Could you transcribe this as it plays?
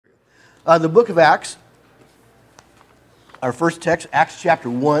The book of Acts, our first text, Acts chapter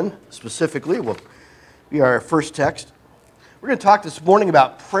 1 specifically, will be our first text. We're going to talk this morning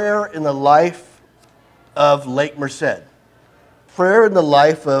about prayer in the life of Lake Merced. Prayer in the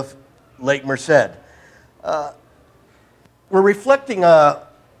life of Lake Merced. We're reflecting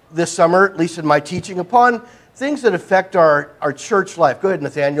this summer, at least in my teaching, upon things that affect our church life. Go ahead,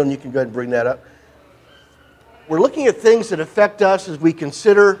 Nathaniel, and you can go ahead and bring that up. We're looking at things that affect us as we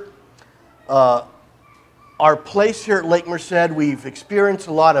consider our place here at Lake Merced. We've experienced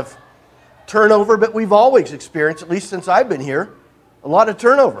a lot of turnover, but we've always experienced, at least since I've been here, a lot of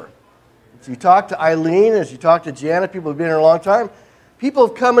turnover. If you talk to Eileen, as you talk to Janet, people who've been here a long time, people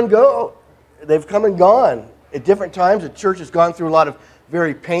have come and go. They've come and gone at different times. The church has gone through a lot of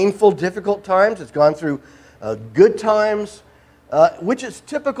very painful, difficult times. It's gone through good times, which is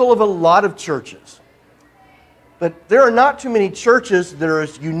typical of a lot of churches. But there are not too many churches that are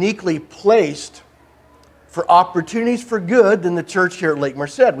as uniquely placed for opportunities for good than the church here at Lake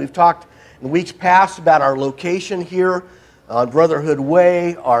Merced. We've talked in weeks past about our location here on Brotherhood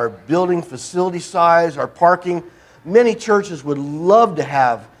Way, our building facility size, our parking. Many churches would love to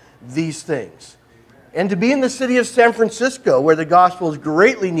have these things. And to be in the city of San Francisco, where the gospel is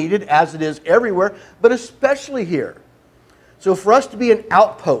greatly needed, as it is everywhere, but especially here. So for us to be an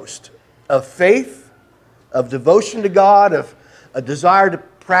outpost of faith, of devotion to God, of a desire to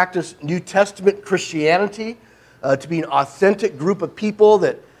practice New Testament Christianity, to be an authentic group of people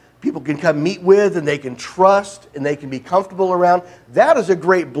that people can come meet with and they can trust and they can be comfortable around, that is a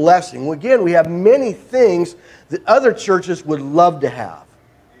great blessing. Again, we have many things that other churches would love to have.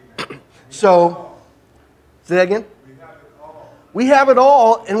 So, say that again? We have it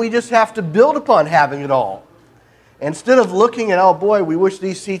all, and we just have to build upon having it all. Instead of looking at, oh boy, we wish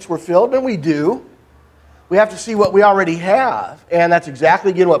these seats were filled, and we do. We have to see what we already have. And that's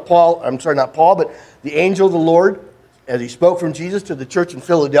exactly, again, what the angel of the Lord, as he spoke from Jesus to the church in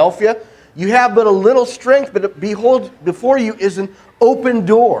Philadelphia, you have but a little strength, but behold, before you is an open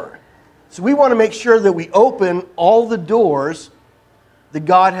door. So we want to make sure that we open all the doors that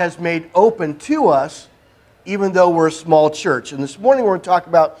God has made open to us, even though we're a small church. And this morning we're going to talk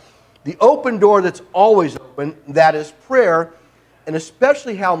about the open door that's always open, that is prayer, and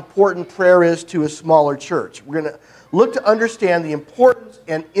especially how important prayer is to a smaller church. We're going to look to understand the importance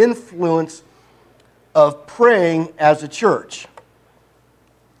and influence of praying as a church.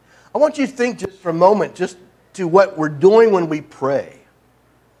 I want you to think just for a moment just to what we're doing when we pray.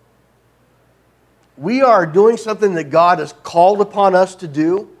 We are doing something that God has called upon us to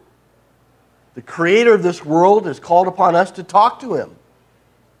do. The creator of this world has called upon us to talk to him.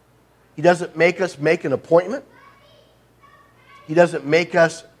 He doesn't make us make an appointment. He doesn't make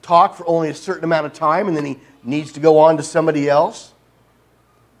us talk for only a certain amount of time and then he needs to go on to somebody else.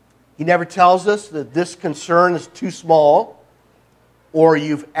 He never tells us that this concern is too small or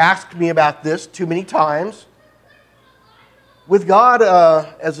you've asked me about this too many times. With God,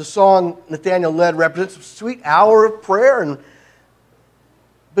 as the song Nathaniel led represents, a sweet hour of prayer.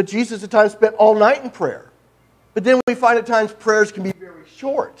 But Jesus at times spent all night in prayer. But then we find at times prayers can be very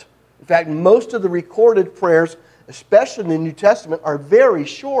short. In fact, most of the recorded prayers, especially in the New Testament, are very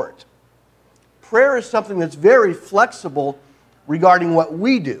short. Prayer is something that's very flexible regarding what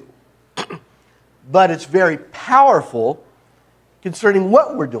we do. But it's very powerful concerning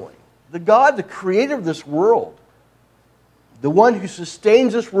what we're doing. The God, the creator of this world, the one who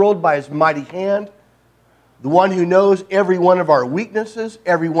sustains this world by his mighty hand, the one who knows every one of our weaknesses,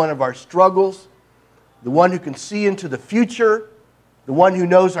 every one of our struggles, the one who can see into the future, the one who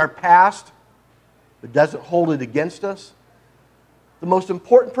knows our past, but doesn't hold it against us. The most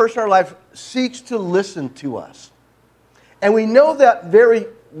important person in our life seeks to listen to us. And we know that very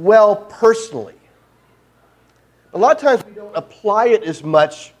well personally. A lot of times we don't apply it as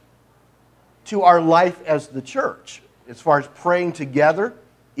much to our life as the church, as far as praying together,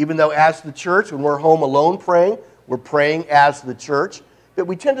 even though as the church, when we're home alone praying, we're praying as the church. But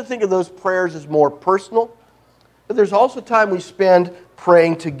we tend to think of those prayers as more personal. But there's also time we spend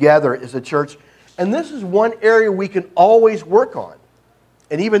praying together as a church. And this is one area we can always work on.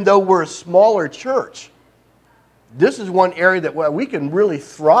 And even though we're a smaller church, this is one area that we can really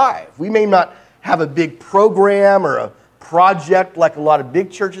thrive. We may not have a big program or a project like a lot of big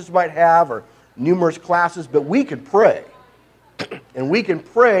churches might have or numerous classes, but we can pray. And we can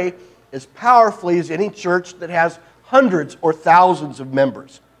pray as powerfully as any church that has hundreds or thousands of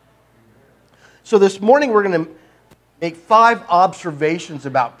members. So this morning we're going to make 5 observations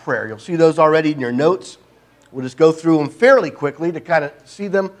about prayer. You'll see those already in your notes. We'll just go through them fairly quickly to kind of see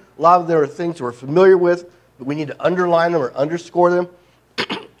them. A lot of them are things we're familiar with, but we need to underline them or underscore them.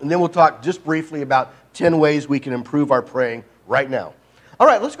 And then we'll talk just briefly about 10 ways we can improve our praying right now. All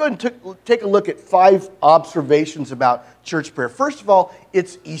right, let's go ahead and take a look at 5 observations about church prayer. First of all,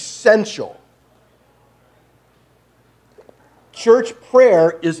 it's essential. Church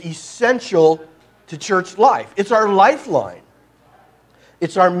prayer is essential to church life. It's our lifeline.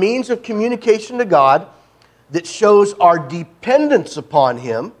 It's our means of communication to God that shows our dependence upon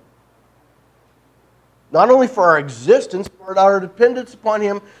Him, not only for our existence, but our dependence upon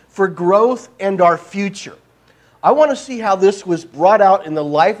Him for growth and our future. I want to see how this was brought out in the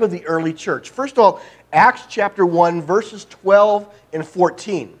life of the early church. First of all, Acts chapter 1, verses 12 and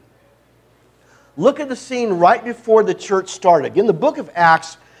 14. Look at the scene right before the church started. Again, the book of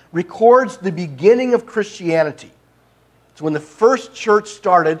Acts records the beginning of Christianity. It's when the first church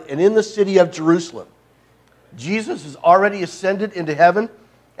started and in the city of Jerusalem. Jesus has already ascended into heaven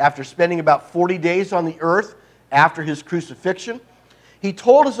after spending about 40 days on the earth after His crucifixion. He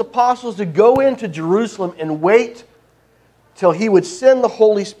told His apostles to go into Jerusalem and wait till He would send the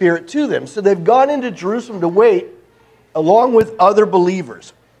Holy Spirit to them. So they've gone into Jerusalem to wait along with other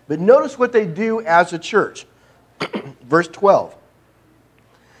believers. But notice what they do as a church. Verse 12.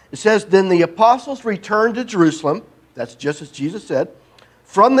 It says, "Then the apostles returned to Jerusalem," that's just as Jesus said,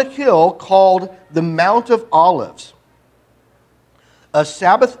 "from the hill called the Mount of Olives, a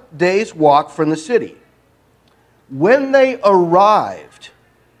Sabbath day's walk from the city. When they arrived,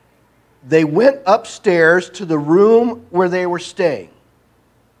 they went upstairs to the room where they were staying.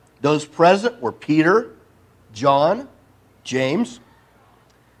 Those present were Peter, John, James,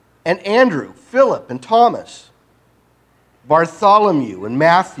 and Andrew, Philip and Thomas, Bartholomew and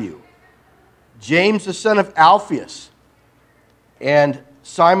Matthew, James the son of Alphaeus, and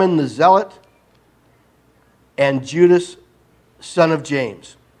Simon the Zealot, and Judas, son of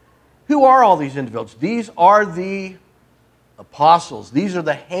James." Who are all these individuals? These are the apostles. These are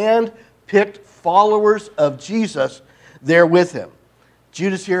the hand-picked followers of Jesus there with Him.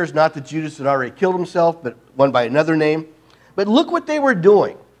 Judas here is not the Judas that already killed himself, but one by another name. But look what they were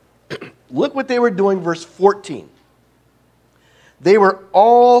doing. Look what they were doing, verse 14. They were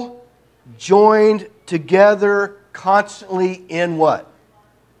all joined together constantly in what?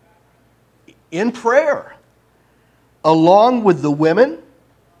 In prayer. Along with the women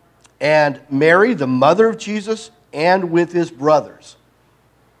and Mary, the mother of Jesus, and with His brothers.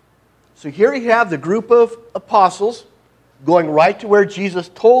 So here you have the group of apostles going right to where Jesus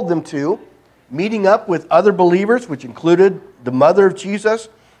told them to, meeting up with other believers, which included the mother of Jesus,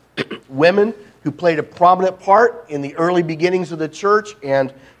 women who played a prominent part in the early beginnings of the church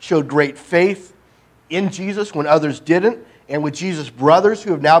and showed great faith in Jesus when others didn't, and with Jesus' brothers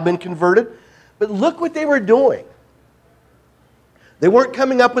who have now been converted. But look what they were doing. They weren't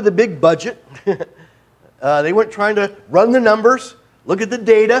coming up with a big budget. They weren't trying to run the numbers, look at the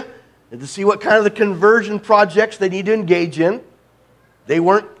data, and to see what kind of the conversion projects they need to engage in. They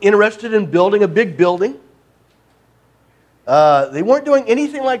weren't interested in building a big building. They weren't doing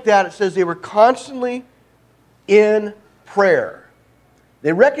anything like that. It says they were constantly in prayer.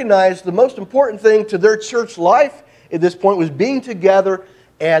 They recognized the most important thing to their church life at this point was being together,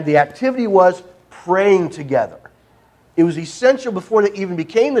 and the activity was praying together. It was essential before they even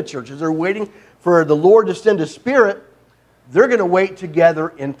became the church. As they're waiting for the Lord to send His Spirit, they're going to wait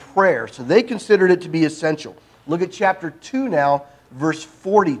together in prayer. So they considered it to be essential. Look at chapter 2 now, verse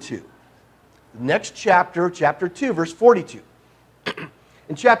 42. The next chapter, chapter 2, verse 42.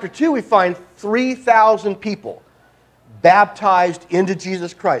 In chapter 2, we find 3,000 people baptized into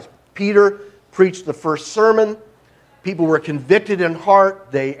Jesus Christ. Peter preached the first sermon. People were convicted in heart.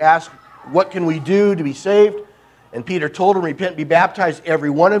 They asked, "What can we do to be saved?" And Peter told them, "Repent and be baptized, every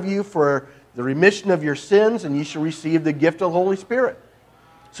one of you, for the remission of your sins, and you shall receive the gift of the Holy Spirit."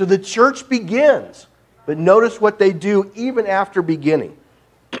 So the church begins. But notice what they do even after beginning.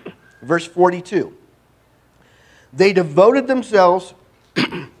 Verse 42. They devoted themselves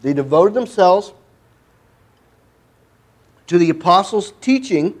to the apostles'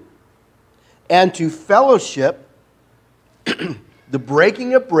 teaching and to fellowship, the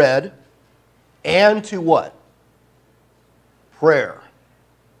breaking of bread, and to what? Prayer.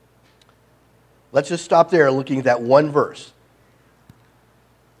 Let's just stop there looking at that one verse.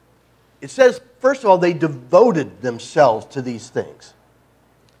 It says, first of all, they devoted themselves to these things.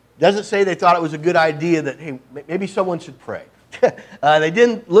 It doesn't say they thought it was a good idea that, hey, maybe someone should pray. They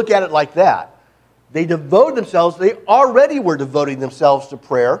didn't look at it like that. They devoted themselves. They already were devoting themselves to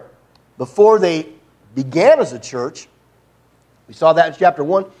prayer before they began as a church. We saw that in chapter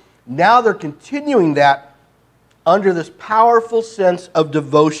 1. Now they're continuing that under this powerful sense of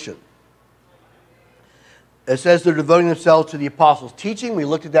devotion. It says they're devoting themselves to the apostles' teaching. We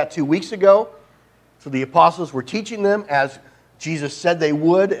looked at that 2 weeks ago. So the apostles were teaching them as Jesus said they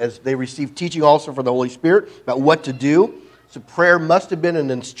would, as they received teaching also from the Holy Spirit about what to do. So prayer must have been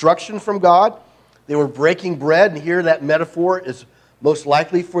an instruction from God. They were breaking bread, and here that metaphor is most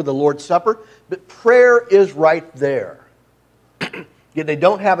likely for the Lord's Supper. But prayer is right there. Yet they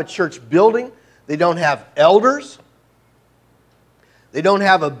don't have a church building. They don't have elders. They don't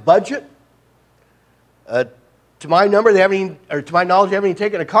have a budget. To my knowledge, they haven't even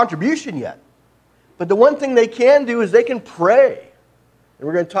taken a contribution yet. But the one thing they can do is they can pray. And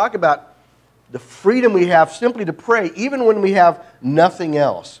we're going to talk about the freedom we have simply to pray, even when we have nothing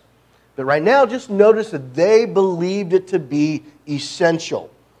else. But right now, just notice that they believed it to be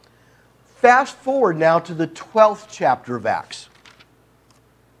essential. Fast forward now to the 12th chapter of Acts.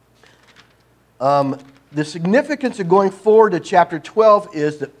 The significance of going forward to chapter 12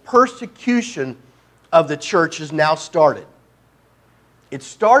 is that persecution of the church has now started. It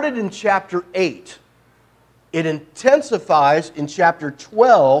started in chapter 8. It intensifies in chapter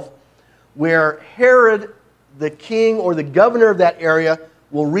 12, where Herod, the king or the governor of that area,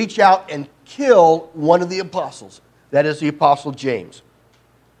 will reach out and kill one of the apostles. That is the apostle James.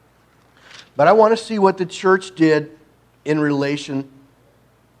 But I want to see what the church did in relation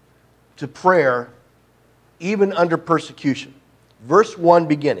to prayer, even under persecution. Verse 1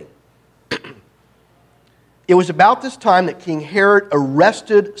 beginning. It was about this time that King Herod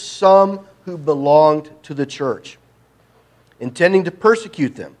arrested some who belonged to the church, intending to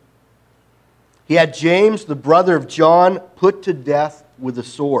persecute them. He had James, the brother of John, put to death with a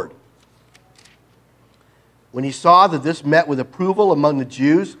sword. When he saw that this met with approval among the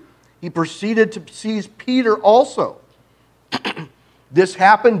Jews, he proceeded to seize Peter also. This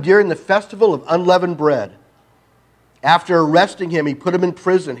happened during the festival of unleavened bread. After arresting him, he put him in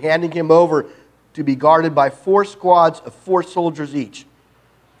prison, handing him over to be guarded by 4 squads of 4 soldiers each.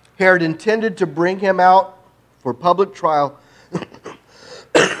 Herod intended to bring him out for public trial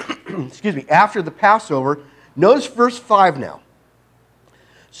after the Passover. Notice verse 5 now.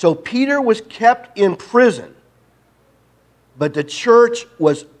 So Peter was kept in prison, but the church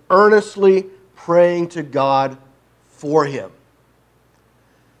was earnestly praying to God for him.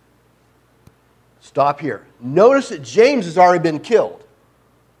 Stop here. Notice that James has already been killed.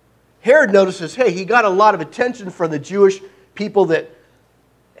 Herod notices, hey, he got a lot of attention from the Jewish people that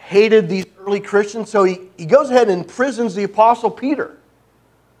hated these early Christians, so he goes ahead and imprisons the apostle Peter.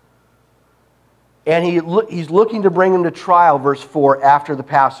 And he's looking to bring him to trial, verse 4, after the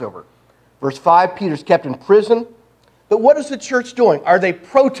Passover. Verse 5, Peter's kept in prison. But what is the church doing? Are they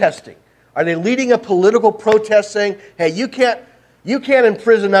protesting? Are they leading a political protest saying, hey, you can't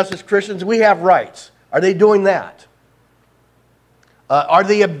imprison us as Christians, we have rights? Are they doing that? Are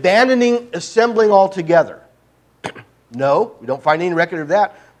they abandoning assembling altogether? No, we don't find any record of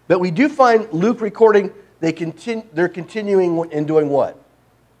that. But we do find Luke recording they're continuing in doing what?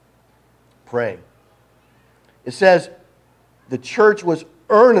 Praying. It says the church was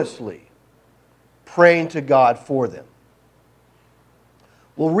earnestly praying to God for them.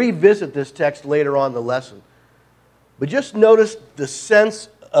 We'll revisit this text later on in the lesson. But just notice the sense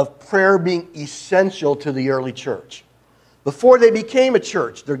of prayer being essential to the early church. Before they became a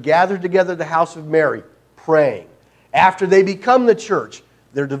church, they're gathered together at the house of Mary, praying. After they become the church,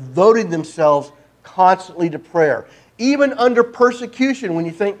 they're devoting themselves constantly to prayer. Even under persecution, when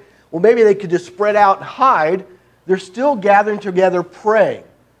you think, well, maybe they could just spread out and hide, they're still gathering together praying.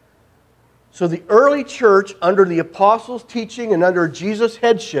 So the early church, under the apostles' teaching and under Jesus'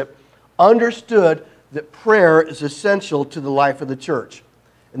 headship, understood that prayer is essential to the life of the church.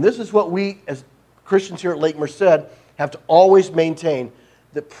 And this is what we, as Christians here at Lake Merced, have to always maintain,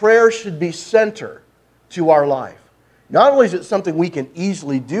 that prayer should be center to our life. Not only is it something we can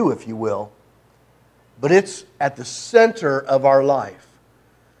easily do, if you will, but it's at the center of our life.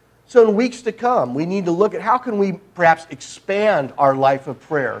 So in weeks to come, we need to look at how can we perhaps expand our life of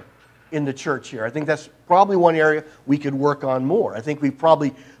prayer in the church here. I think that's probably one area we could work on more. I think we've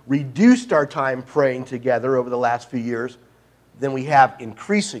probably reduced our time praying together over the last few years than we have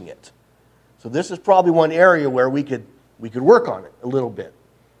increasing it. So this is probably one area where we could work on it a little bit.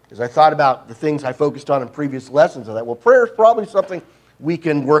 As I thought about the things I focused on in previous lessons, I thought, well, prayer is probably something we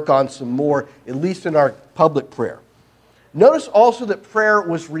can work on some more, at least in our public prayer. Notice also that prayer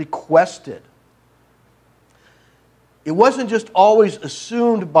was requested. It wasn't just always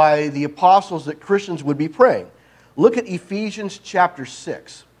assumed by the apostles that Christians would be praying. Look at Ephesians chapter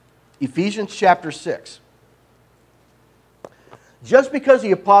 6. Ephesians chapter 6. Just because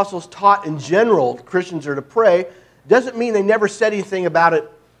the apostles taught in general Christians are to pray, doesn't mean they never said anything about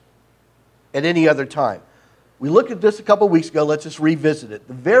it at any other time. We looked at this a couple weeks ago. Let's just revisit it.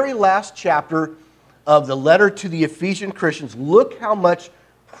 The very last chapter of the letter to the Ephesian Christians, look how much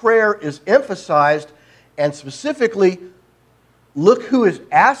prayer is emphasized, and specifically, look who is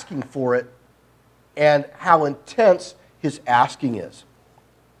asking for it and how intense his asking is.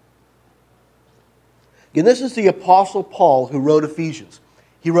 Again, this is the Apostle Paul who wrote Ephesians.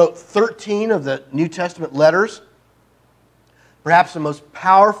 He wrote 13 of the New Testament letters. Perhaps the most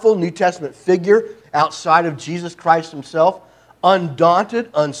powerful New Testament figure outside of Jesus Christ himself.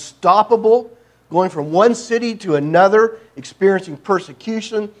 Undaunted, unstoppable, going from one city to another, experiencing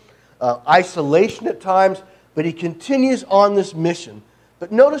persecution, isolation at times, but he continues on this mission.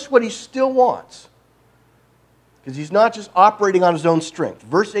 But notice what he still wants, because he's not just operating on his own strength.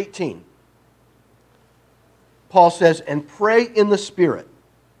 Verse 18, Paul says, "And pray in the Spirit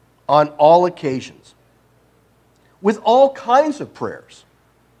on all occasions, with all kinds of prayers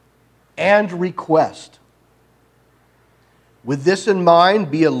and request. With this in mind,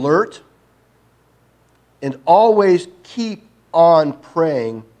 be alert and always keep on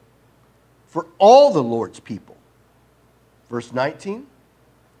praying for all the Lord's people." Verse 19,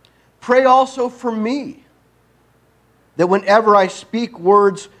 "Pray also for me, that whenever I speak,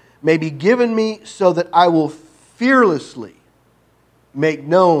 words may be given me, so that I will fearlessly make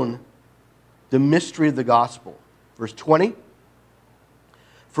known the mystery of the gospel." Verse 20,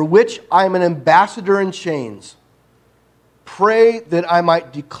 "For which I am an ambassador in chains. Pray that I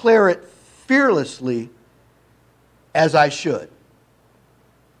might declare it fearlessly as I should."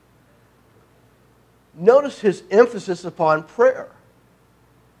 Notice his emphasis upon prayer.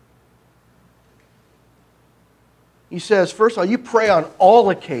 He says, first of all, you pray on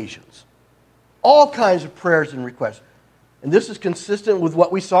all occasions. All kinds of prayers and requests. And this is consistent with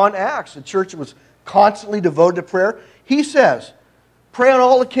what we saw in Acts. The church was constantly devoted to prayer. He says, pray on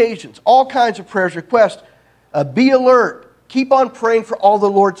all occasions, all kinds of prayers, requests. Be alert. Keep on praying for all the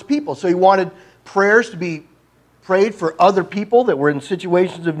Lord's people. So he wanted prayers to be prayed for other people that were in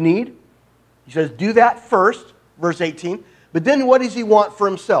situations of need. He says, do that first, verse 18. But then what does he want for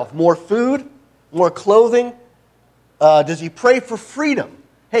himself? More food? More clothing? Does he pray for freedom?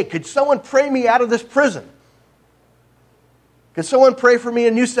 Hey, could someone pray me out of this prison? Could someone pray for me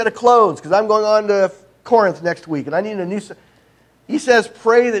a new set of clothes? Because I'm going on to Corinth next week and I need a new set. He says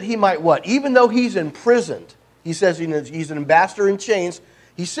pray that he might what? Even though he's imprisoned, he says he's an ambassador in chains,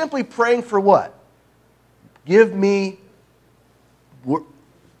 he's simply praying for what? Give me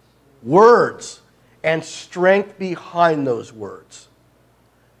words and strength behind those words,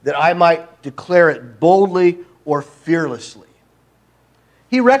 that I might declare it boldly or fearlessly.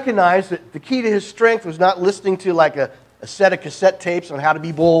 He recognized that the key to his strength was not listening to like a set of cassette tapes on how to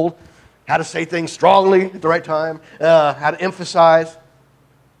be bold, how to say things strongly at the right time, how to emphasize.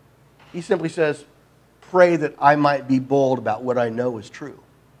 He simply says, pray that I might be bold about what I know is true.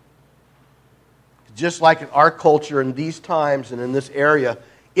 Just like in our culture in these times and in this area,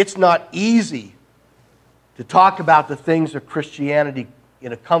 it's not easy to talk about the things of Christianity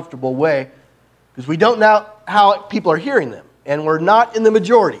in a comfortable way because we don't know how people are hearing them. And we're not in the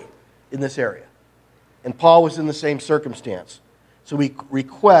majority in this area. And Paul was in the same circumstance. So we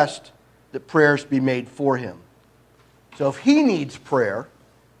request that prayers be made for him. So if he needs prayer,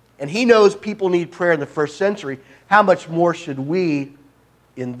 and he knows people need prayer in the first century, how much more should we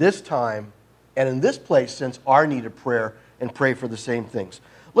in this time and in this place sense our need of prayer and pray for the same things?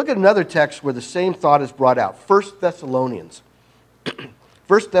 Look at another text where the same thought is brought out. 1 Thessalonians.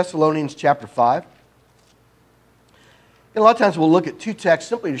 1 Thessalonians chapter 5. And a lot of times we'll look at two texts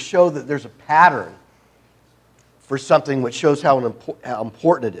simply to show that there's a pattern for something which shows how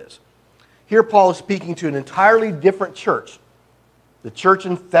important it is. Here Paul is speaking to an entirely different church, the church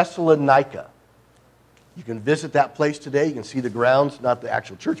in Thessalonica. You can visit that place today. You can see the grounds, not the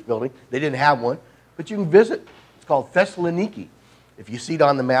actual church building. They didn't have one, but you can visit. It's called Thessaloniki, if you see it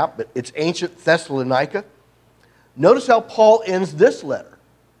on the map, but it's ancient Thessalonica. Notice how Paul ends this letter.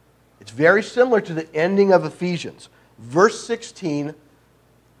 It's very similar to the ending of Ephesians. Verse 16,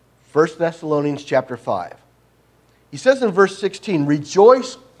 1 Thessalonians chapter 5. He says in verse 16,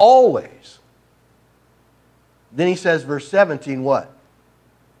 rejoice always. Then he says, verse 17, what?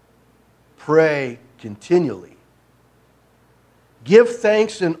 Pray continually. Give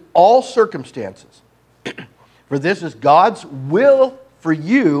thanks in all circumstances, for this is God's will for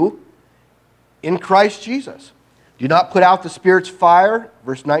you in Christ Jesus. Do not put out the Spirit's fire,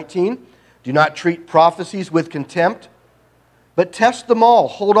 verse 19. Do not treat prophecies with contempt, but test them all.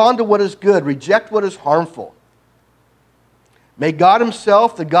 Hold on to what is good. Reject what is harmful. May God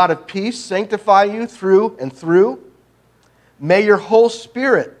himself, the God of peace, sanctify you through and through. May your whole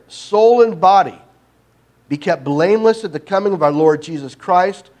spirit, soul, and body Be kept blameless at the coming of our Lord Jesus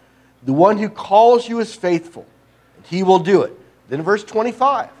Christ. The one who calls you is faithful, and he will do it. Then verse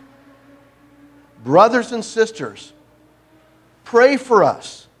 25. Brothers and sisters, pray for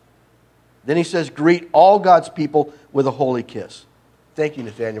us. Then he says, greet all God's people with a holy kiss. Thank you,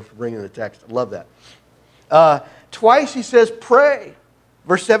 Nathaniel, for bringing the text. I love that. Twice he says, pray.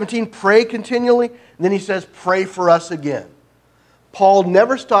 Verse 17, pray continually. And then he says, pray for us again. Paul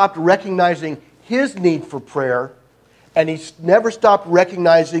never stopped recognizing his need for prayer, and he never stopped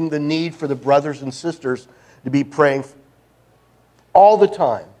recognizing the need for the brothers and sisters to be praying all the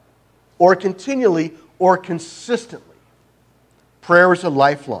time, or continually, or consistently. Prayer is a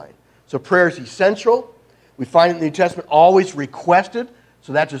lifeline. So prayer is essential. We find it in the New Testament always requested,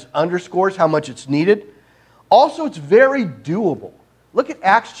 so that just underscores how much it's needed. Also, it's very doable. Look at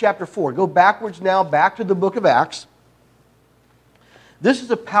Acts chapter 4. Go backwards now, back to the book of Acts. This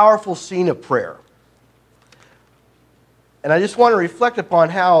is a powerful scene of prayer. And I just want to reflect upon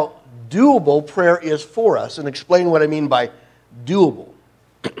how doable prayer is for us and explain what I mean by doable.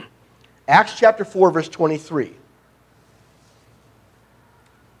 Acts chapter 4, verse 23.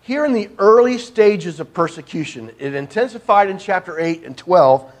 Here in the early stages of persecution, it intensified in chapter 8 and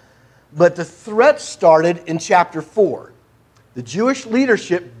 12, but the threat started in chapter 4. The Jewish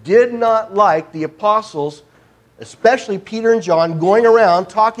leadership did not like the apostles, especially Peter and John, going around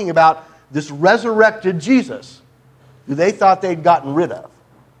talking about this resurrected Jesus, who they thought they'd gotten rid of.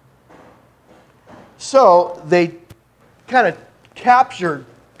 So they kind of captured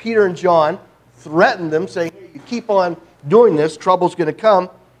Peter and John, threatened them, saying, hey, you keep on doing this, trouble's going to come.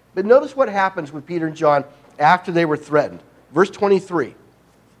 But notice what happens with Peter and John after they were threatened. Verse 23. It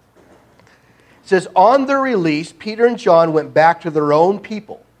says, on their release, Peter and John went back to their own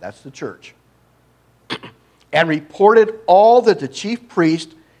people, that's the church, and reported all that the chief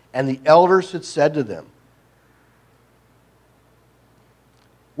priest and the elders had said to them.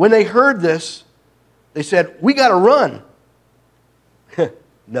 When they heard this, they said, we got to run.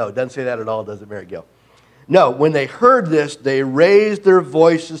 No, it doesn't say that at all, does it, Mary Gail? No, when they heard this, they raised their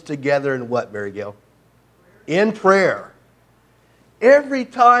voices together in what, Mary Gail? In prayer. Every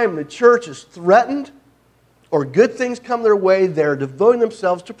time the church is threatened or good things come their way, they're devoting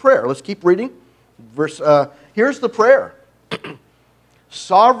themselves to prayer. Let's keep reading. Here's the prayer.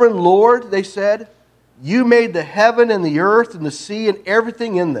 Sovereign Lord, they said, you made the heaven and the earth and the sea and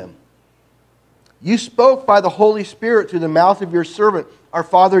everything in them. You spoke by the Holy Spirit through the mouth of your servant, our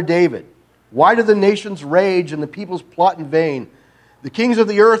father David. Why do the nations rage and the peoples plot in vain? The kings of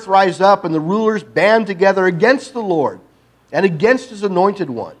the earth rise up and the rulers band together against the Lord and against his anointed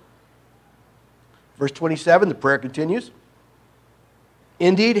one. Verse 27, the prayer continues.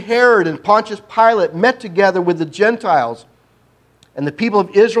 Indeed, Herod and Pontius Pilate met together with the Gentiles and the people of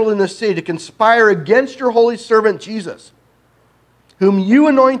Israel in the city to conspire against your holy servant Jesus, whom you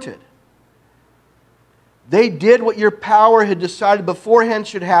anointed. They did what your power had decided beforehand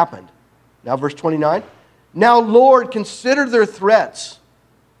should happen. Now verse 29. Now, Lord, consider their threats.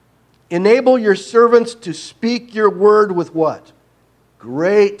 Enable your servants to speak your word with what?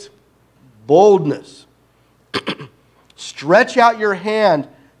 Great boldness. Stretch out your hand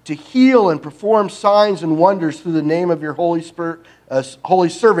to heal and perform signs and wonders through the name of your Holy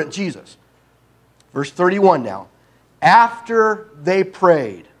servant Jesus. Verse 31 now. After they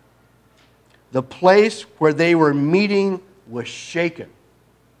prayed, the place where they were meeting was shaken.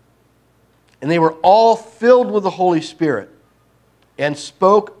 And they were all filled with the Holy Spirit and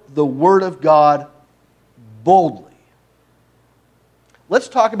spoke the word of God boldly. Let's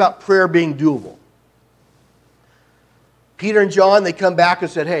talk about prayer being doable. Peter and John, they come back and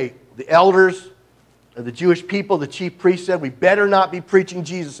said, hey, the elders of the Jewish people, the chief priest said, we better not be preaching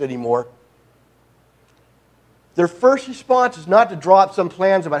Jesus anymore. Their first response is not to draw up some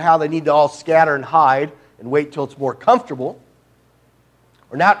plans about how they need to all scatter and hide and wait till it's more comfortable,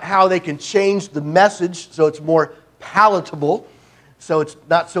 or not how they can change the message so it's more palatable, so it's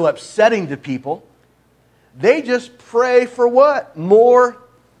not so upsetting to people. They just pray for what? More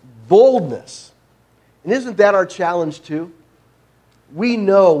boldness. And isn't that our challenge too? We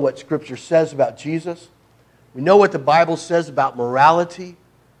know what Scripture says about Jesus. We know what the Bible says about morality.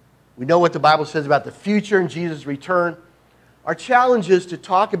 We know what the Bible says about the future and Jesus' return. Our challenge is to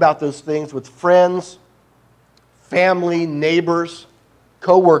talk about those things with friends, family, neighbors,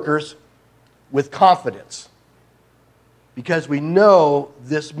 co-workers with confidence. Because we know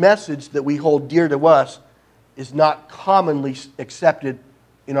this message that we hold dear to us is not commonly accepted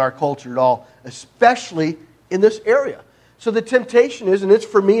in our culture at all, especially in this area. So the temptation is, and it's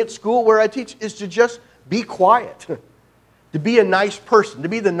for me at school where I teach, is to just be quiet, to be a nice person, to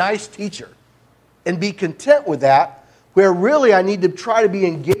be the nice teacher. and be content with that, where really I need to try to be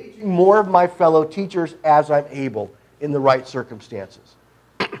engaging more of my fellow teachers as I'm able in the right circumstances.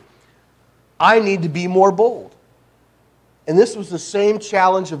 I need to be more bold. And this was the same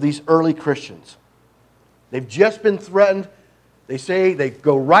challenge of these early Christians. They've just been threatened. They say they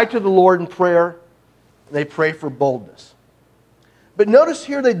go right to the Lord in prayer, and they pray for boldness. But notice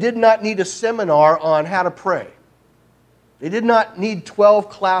here they did not need a seminar on how to pray. They did not need 12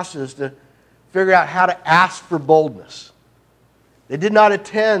 classes to figure out how to ask for boldness. They did not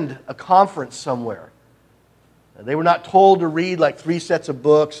attend a conference somewhere. They were not told to read like 3 sets of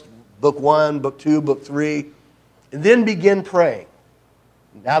books, book 1, book 2, book 3, and then begin praying,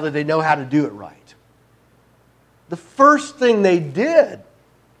 now that they know how to do it right. The first thing they did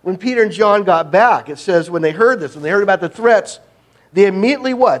when Peter and John got back, it says when they heard this, when they heard about the threats, they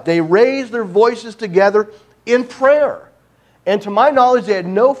immediately what? They raised their voices together in prayer. And to my knowledge, they had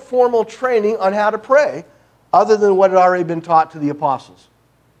no formal training on how to pray other than what had already been taught to the apostles.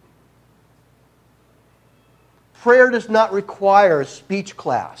 Prayer does not require a speech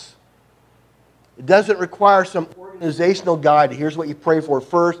class. It doesn't require some organizational guide. Here's what you pray for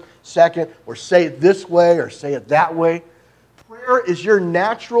first, second, or say it this way or say it that way. Prayer is your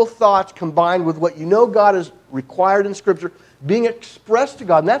natural thoughts combined with what you know God has required in Scripture being expressed to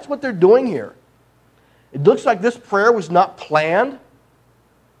God. And that's what they're doing here. It looks like this prayer was not planned.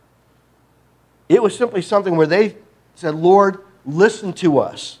 It was simply something where they said, Lord, listen to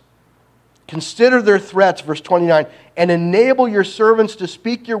us. Consider their threats, verse 29, and enable your servants to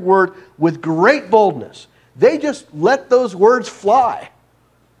speak your word with great boldness. They just let those words fly.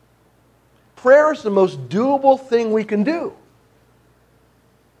 Prayer is the most doable thing we can do.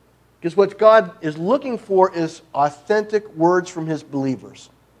 Because what God is looking for is authentic words from His believers.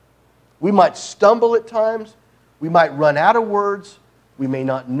 We might stumble at times. We might run out of words. We may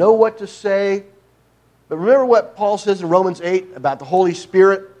not know what to say. But remember what Paul says in Romans 8 about the Holy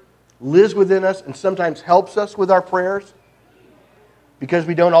Spirit lives within us and sometimes helps us with our prayers because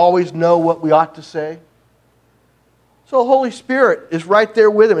we don't always know what we ought to say. So the Holy Spirit is right there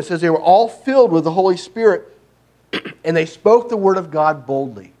with them. It says they were all filled with the Holy Spirit and they spoke the word of God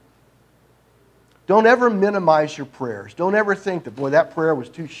boldly. Don't ever minimize your prayers. Don't ever think that, boy, that prayer was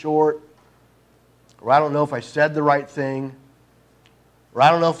too short, or I don't know if I said the right thing, or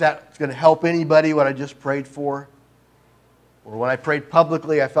I don't know if that's going to help anybody what I just prayed for. Or when I prayed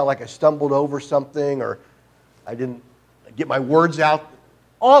publicly, I felt like I stumbled over something, or I didn't get my words out.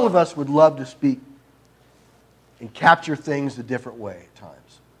 All of us would love to speak and capture things a different way at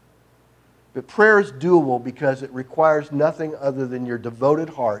times. But prayer is doable because it requires nothing other than your devoted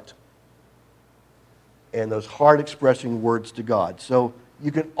heart and those heart-expressing words to God. So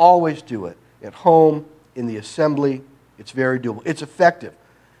you can always do it at home, in the assembly. It's very doable. It's effective.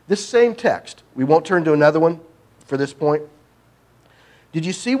 This same text, we won't turn to another one for this point. Did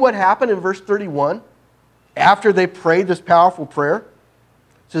you see what happened in verse 31 after they prayed this powerful prayer?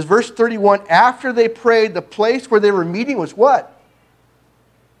 It says, verse 31, after they prayed, the place where they were meeting was what?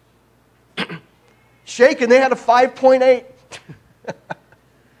 Shaken. They had a 5.8.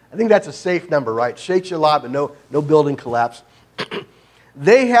 I think that's a safe number, right? Shakes you a lot, but no building collapse.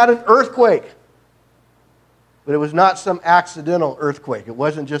 They had an earthquake. But it was not some accidental earthquake. It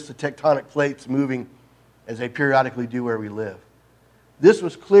wasn't just the tectonic plates moving as they periodically do where we live. This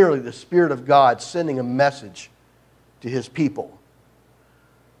was clearly the Spirit of God sending a message to His people.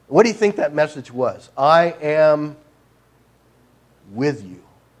 What do you think that message was? I am with you.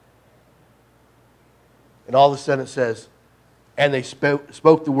 And all of a sudden it says, and they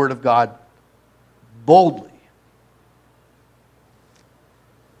spoke the word of God boldly.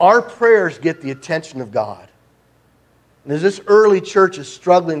 Our prayers get the attention of God. And as this early church is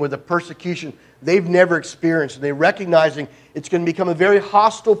struggling with a persecution they've never experienced, and they're recognizing it's going to become a very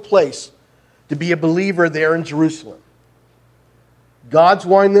hostile place to be a believer there in Jerusalem. God's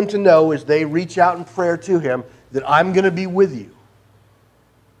wanting them to know as they reach out in prayer to Him that I'm going to be with you.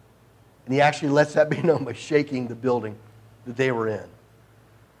 And He actually lets that be known by shaking the building that they were in.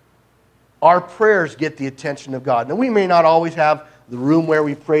 Our prayers get the attention of God. Now, we may not always have the room where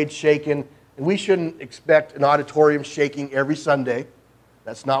we prayed shaken, and we shouldn't expect an auditorium shaking every Sunday.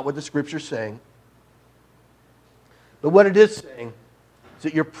 That's not what the Scripture's saying. But what it is saying is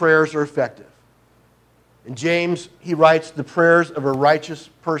that your prayers are effective. In James, he writes, the prayers of a righteous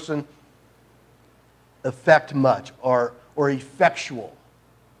person affect much, or effectual.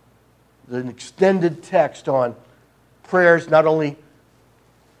 There's an extended text on prayers not only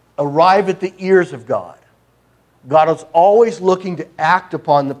arrive at the ears of God. God is always looking to act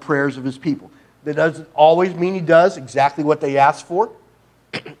upon the prayers of His people. That doesn't always mean He does exactly what they ask for.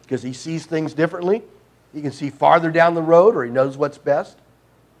 because he sees things differently. He can see farther down the road, or he knows what's best.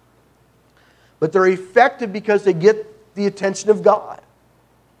 But they're effective because they get the attention of God.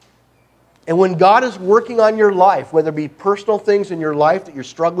 And when God is working on your life, whether it be personal things in your life that you're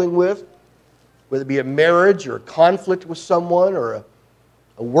struggling with, whether it be a marriage or a conflict with someone or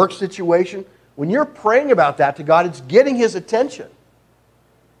a work situation, when you're praying about that to God, it's getting His attention.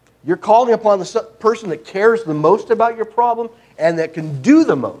 You're calling upon the person that cares the most about your problem and that can do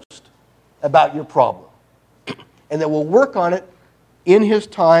the most about your problem, and that will work on it in His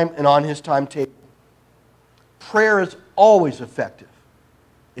time and on His timetable. Prayer is always effective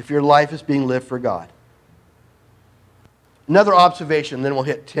if your life is being lived for God. Another observation, then we'll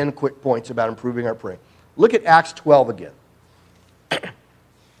hit 10 quick points about improving our praying. Look at Acts 12 again.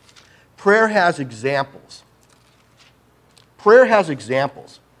 Prayer has examples. Prayer has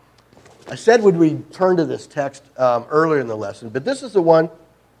examples. I said would we turn to this text earlier in the lesson, but this is the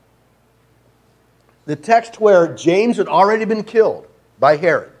text where James had already been killed by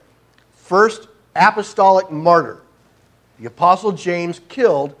Herod. First apostolic martyr. The apostle James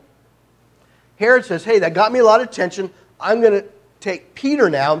killed. Herod says, hey, that got me a lot of attention. I'm going to take Peter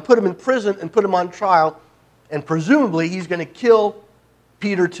now and put him in prison and put him on trial, and presumably he's going to kill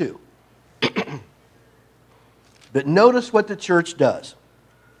Peter too. But notice what the church does.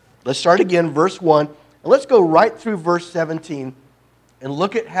 Let's start again, verse 1, and let's go right through verse 17 and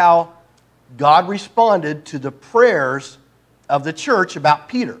look at how God responded to the prayers of the church about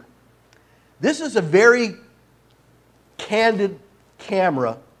Peter. This is a very candid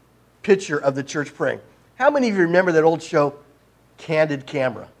camera picture of the church praying. How many of you remember that old show, Candid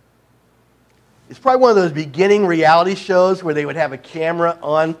Camera? It's probably one of those beginning reality shows where they would have a camera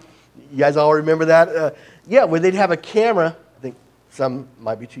on. You guys all remember that? Yeah, where they'd have a camera. I think some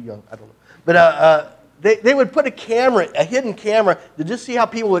might be too young. I don't know. But they would put a camera, a hidden camera, to just see how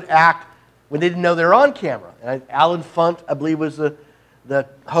people would act when they didn't know they were on camera. And Alan Funt, I believe, was the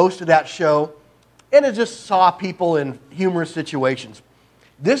host of that show. And it just saw people in humorous situations.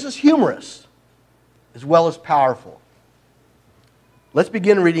 This is humorous as well as powerful. Let's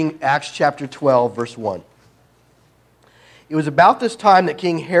begin reading Acts chapter 12, verse 1. It was about this time that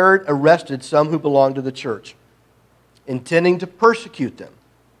King Herod arrested some who belonged to the church, intending to persecute them.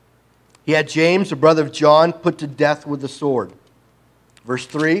 He had James, the brother of John, put to death with the sword. Verse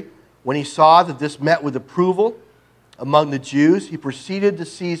 3, when he saw that this met with approval among the Jews, he proceeded to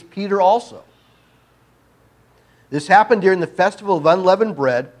seize Peter also. This happened during the festival of unleavened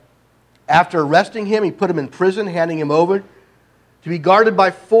bread. After arresting him, he put him in prison, handing him over to be guarded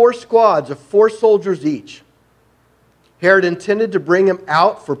by 4 squads of 4 soldiers each. Herod intended to bring him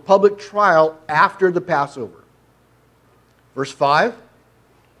out for public trial after the Passover. Verse 5.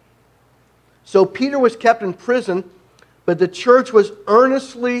 So Peter was kept in prison, but the church was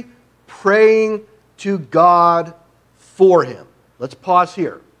earnestly praying to God for him. Let's pause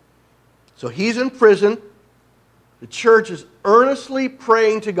here. So he's in prison. The church is earnestly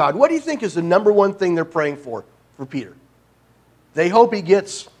praying to God. What do you think is the number one thing they're praying for Peter? They hope he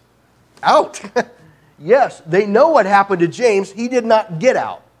gets out. Yes, they know what happened to James. He did not get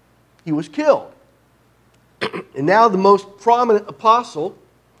out. He was killed. And now the most prominent apostle,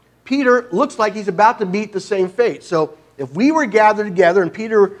 Peter, looks like he's about to meet the same fate. So if we were gathered together and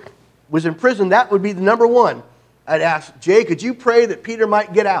Peter was in prison, that would be the number one. I'd ask, Jay, could you pray that Peter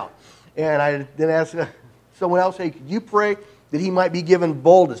might get out? And I'd then ask someone else, hey, could you pray that he might be given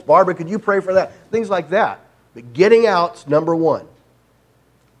boldness? Barbara, could you pray for that? Things like that. But getting out's number one.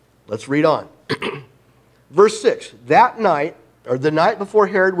 Let's read on. Verse 6, that night, or the night before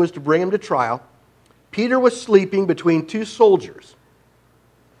Herod was to bring him to trial, Peter was sleeping between 2 soldiers,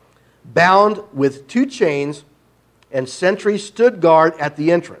 bound with 2 chains, and sentries stood guard at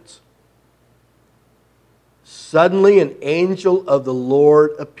the entrance. Suddenly an angel of the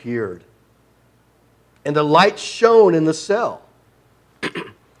Lord appeared, and the light shone in the cell.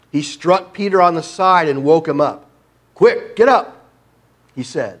 He struck Peter on the side and woke him up. Quick, get up, he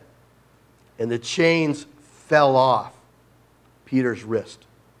said. And the chains fell off Peter's wrist.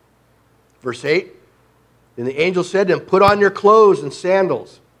 Verse 8, then the angel said to him, put on your clothes and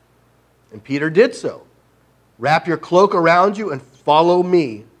sandals. And Peter did so. Wrap your cloak around you and follow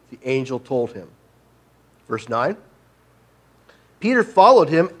me, the angel told him. Verse 9, Peter followed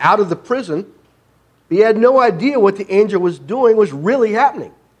him out of the prison. He had no idea what the angel was doing was really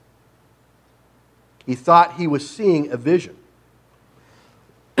happening. He thought he was seeing a vision.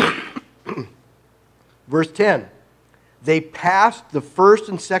 Verse 10, they passed the first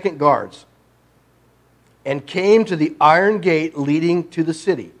and second guards and came to the iron gate leading to the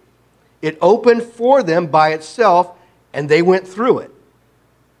city. It opened for them by itself, and they went through it.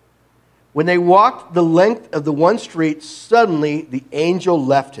 When they walked the length of the one street, suddenly the angel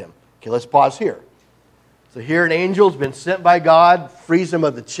left him. Okay, let's pause here. So here an angel's been sent by God, frees him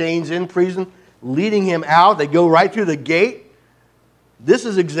of the chains in prison, leading him out. They go right through the gate. This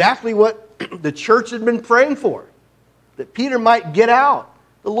is exactly what the church had been praying for, that Peter might get out.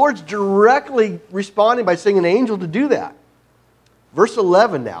 The Lord's directly responding by sending an angel to do that. Verse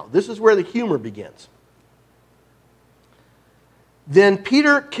 11 now. This is where the humor begins. Then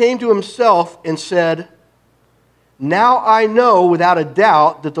Peter came to himself and said, "Now I know without a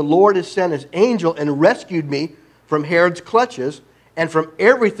doubt that the Lord has sent his angel and rescued me from Herod's clutches and from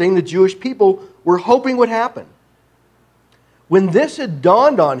everything the Jewish people were hoping would happen." When this had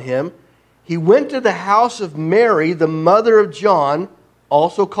dawned on him, he went to the house of Mary, the mother of John,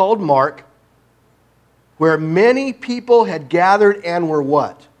 also called Mark, where many people had gathered and were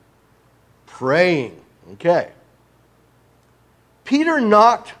what? Praying. Okay. Peter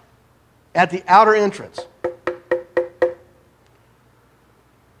knocked at the outer entrance.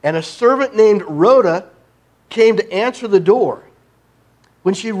 And a servant named Rhoda came to answer the door.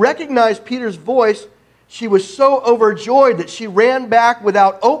 When she recognized Peter's voice, she was so overjoyed that she ran back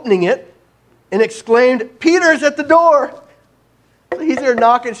without opening it and exclaimed, "Peter's at the door." So he's there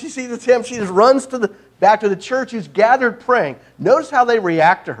knocking. She sees it's him. She just runs back to the church who's gathered praying. Notice how they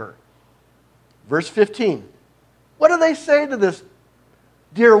react to her. Verse 15. What do they say to this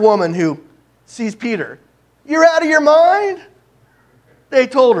dear woman who sees Peter? "You're out of your mind?" They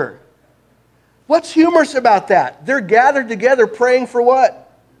told her. What's humorous about that? They're gathered together praying for what?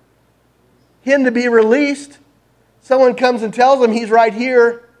 Him to be released. Someone comes and tells them he's right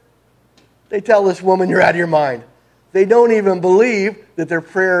here. They tell this woman, "You're out of your mind." They don't even believe that their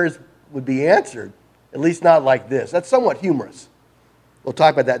prayers would be answered. At least not like this. That's somewhat humorous. We'll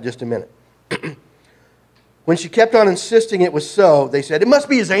talk about that in just a minute. When she kept on insisting it was so, they said, "It must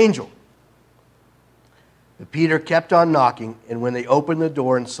be his angel." But Peter kept on knocking, and when they opened the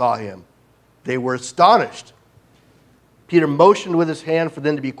door and saw him, they were astonished. Peter motioned with his hand for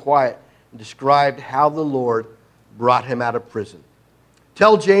them to be quiet and described how the Lord brought him out of prison.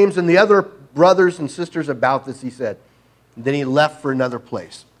 "Tell James and the other brothers and sisters about this," he said. And then he left for another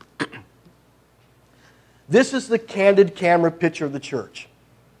place. This is the candid camera picture of the church.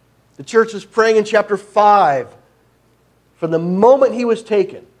 The church is praying in chapter 5. From the moment he was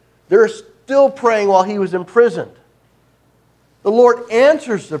taken, they're still praying while he was imprisoned. The Lord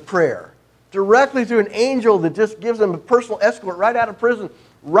answers the prayer directly through an angel that just gives them a personal escort right out of prison,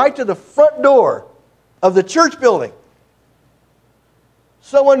 right to the front door of the church building.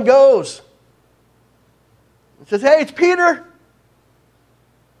 Someone goes and says, "Hey, it's Peter."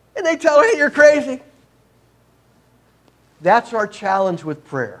 And they tell her, "Hey, you're crazy." That's our challenge with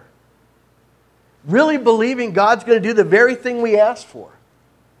prayer. Really believing God's going to do the very thing we ask for.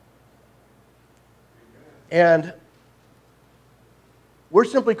 And we're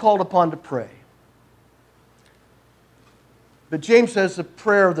simply called upon to pray. But James says the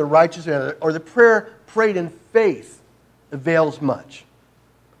prayer of the righteous, or the prayer prayed in faith, avails much.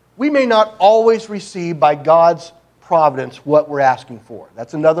 We may not always receive by God's providence what we're asking for.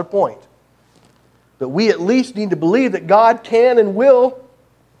 That's another point. But we at least need to believe that God can and will,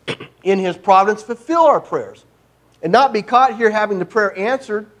 in his providence, fulfill our prayers. And not be caught here having the prayer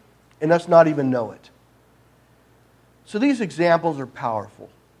answered and us not even know it. So these examples are powerful.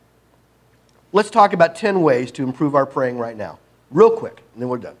 Let's talk about 10 ways to improve our praying right now. Real quick, and then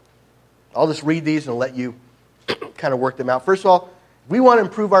we're done. I'll just read these and let you kind of work them out. First of all, if we want to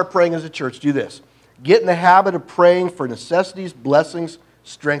improve our praying as a church, do this. Get in the habit of praying for necessities, blessings,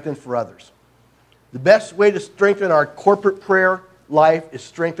 strength, and for others. The best way to strengthen our corporate prayer life is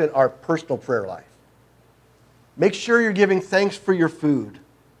strengthen our personal prayer life. Make sure you're giving thanks for your food.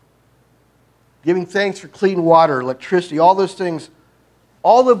 Giving thanks for clean water, electricity, all those things,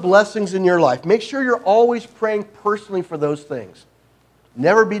 all the blessings in your life. Make sure you're always praying personally for those things.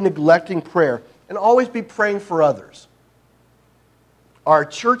 Never be neglecting prayer, and always be praying for others. Our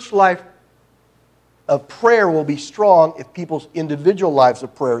church life of prayer will be strong if people's individual lives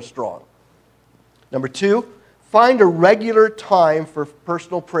of prayer are strong. Number 2, find a regular time for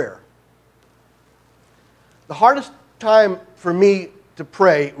personal prayer. The hardest time for me to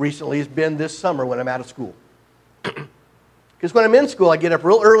pray recently has been this summer when I'm out of school. Because when I'm in school, I get up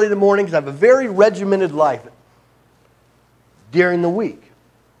real early in the morning because I have a very regimented life during the week.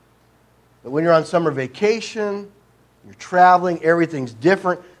 But when you're on summer vacation, you're traveling, everything's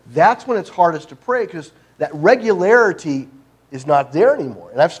different, that's when it's hardest to pray because that regularity is not there anymore.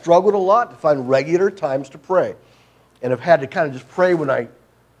 And I've struggled a lot to find regular times to pray. And I've had to kind of just pray when I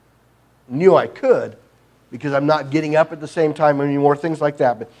knew I could because I'm not getting up at the same time anymore, things like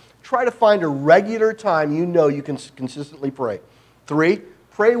that. But Try to find a regular time you know you can consistently pray. 3,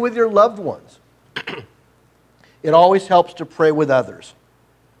 pray with your loved ones. It always helps to pray with others.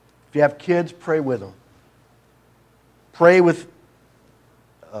 If you have kids, pray with them. Pray with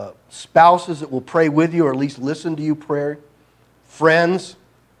spouses that will pray with you or at least listen to you pray. Friends,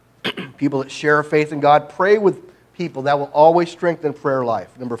 people that share a faith in God. Pray with people. That will always strengthen prayer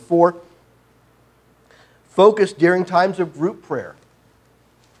life. Number 4, focus during times of group prayer.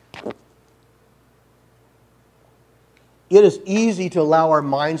 It is easy to allow our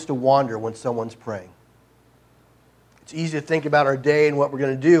minds to wander when someone's praying. It's easy to think about our day and what we're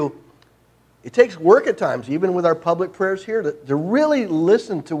going to do. It takes work at times, even with our public prayers here, to really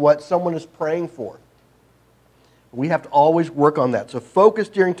listen to what someone is praying for. We have to always work on that. So focus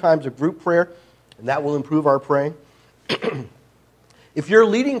during times of group prayer, and that will improve our praying. If you're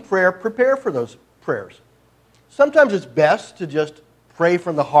leading prayer, prepare for those prayers. Sometimes it's best to just pray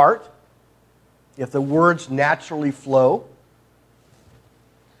from the heart if the words naturally flow.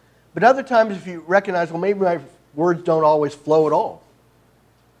 But other times if you recognize, well, maybe my words don't always flow at all.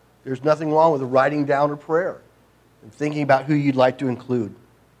 There's nothing wrong with writing down a prayer and thinking about who you'd like to include.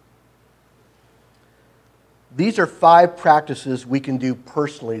 These are 5 practices we can do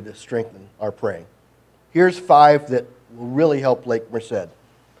personally to strengthen our praying. Here's 5 that will really help Lake Merced.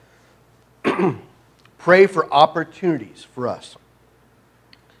 Pray for opportunities for us.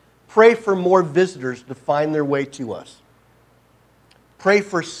 Pray for more visitors to find their way to us. Pray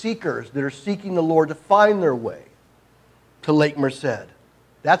for seekers that are seeking the Lord to find their way to Lake Merced.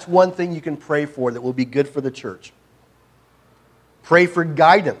 That's one thing you can pray for that will be good for the church. Pray for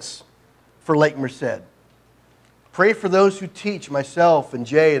guidance for Lake Merced. Pray for those who teach, myself and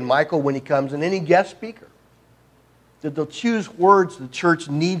Jay and Michael when he comes, and any guest speaker, that they'll choose words the church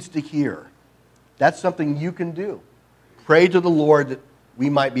needs to hear. That's something you can do. Pray to the Lord that we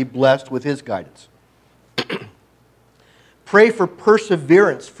might be blessed with His guidance. Pray for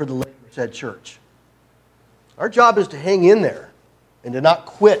perseverance for the Lake Merced Church. Our job is to hang in there and to not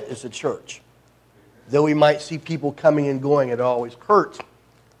quit as a church. Though we might see people coming and going, it always hurts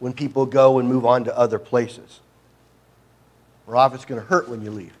when people go and move on to other places. Or often it's going to hurt when you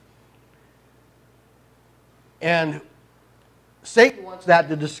leave. And Satan wants that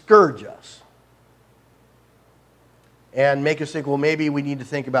to discourage us and make us think, well, maybe we need to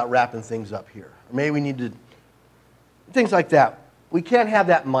think about wrapping things up here. Or maybe we need to, things like that. We can't have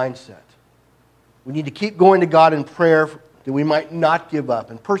that mindset. We need to keep going to God in prayer that we might not give up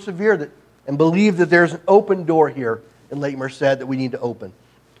and persevere and believe that there's an open door here in Lake Merced that we need to open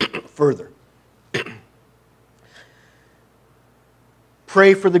further.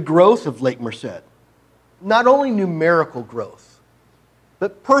 Pray for the growth of Lake Merced. Not only numerical growth,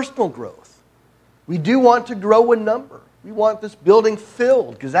 but personal growth. We do want to grow in number. We want this building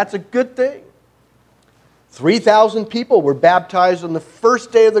filled because that's a good thing. 3,000 people were baptized on the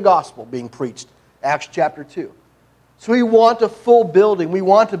first day of the gospel being preached, Acts chapter 2. So we want a full building. We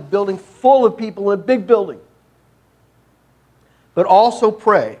want a building full of people in a big building. But also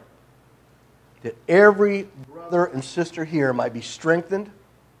pray that every brother and sister here might be strengthened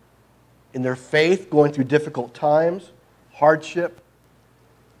in their faith going through difficult times, hardship.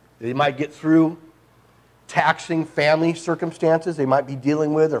 They might get through taxing family circumstances they might be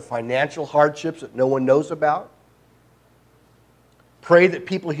dealing with or financial hardships that no one knows about. Pray that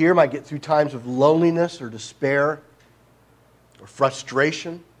people here might get through times of loneliness or despair or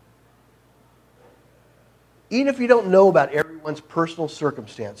frustration. Even if you don't know about everyone's personal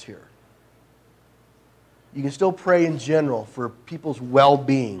circumstance here, you can still pray in general for people's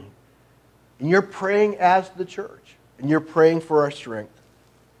well-being. And you're praying as the church, and you're praying for our strength.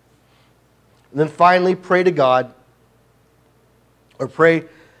 And then finally, pray to God, or pray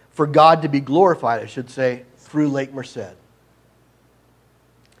for God to be glorified, I should say, through Lake Merced.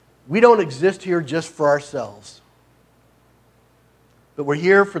 We don't exist here just for ourselves, but we're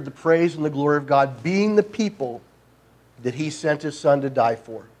here for the praise and the glory of God, being the people that He sent His Son to die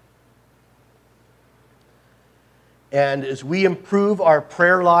for. And as we improve our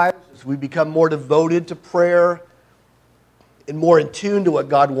prayer lives, as we become more devoted to prayer and more in tune to what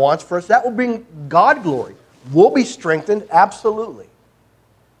God wants for us, that will bring God glory. We'll be strengthened, absolutely.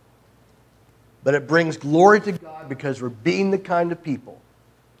 But it brings glory to God because we're being the kind of people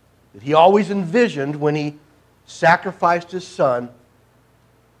that He always envisioned when He sacrificed His Son,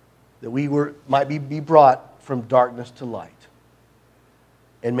 that we might be brought from darkness to light.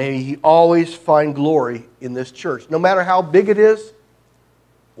 And may He always find glory in this church, no matter how big it is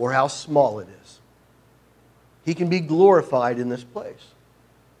or how small it is. He can be glorified in this place.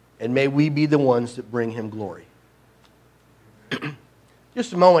 And may we be the ones that bring Him glory.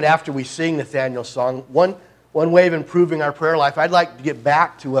 Just a moment after we sing Nathaniel's song, one way of improving our prayer life, I'd like to get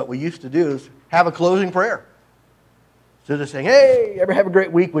back to what we used to do, is have a closing prayer. Instead of saying, hey, ever have a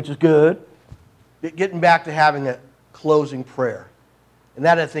great week, which is good, getting back to having a closing prayer. And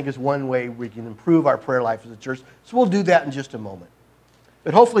that, I think, is one way we can improve our prayer life as a church. So we'll do that in just a moment.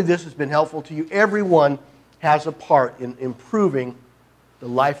 But hopefully this has been helpful to you. Everyone has a part in improving the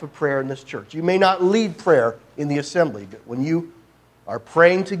life of prayer in this church. You may not lead prayer in the assembly, but when you are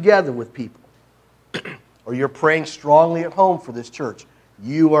praying together with people, or you're praying strongly at home for this church,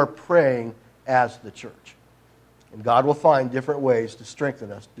 you are praying as the church. And God will find different ways to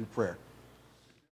strengthen us through prayer.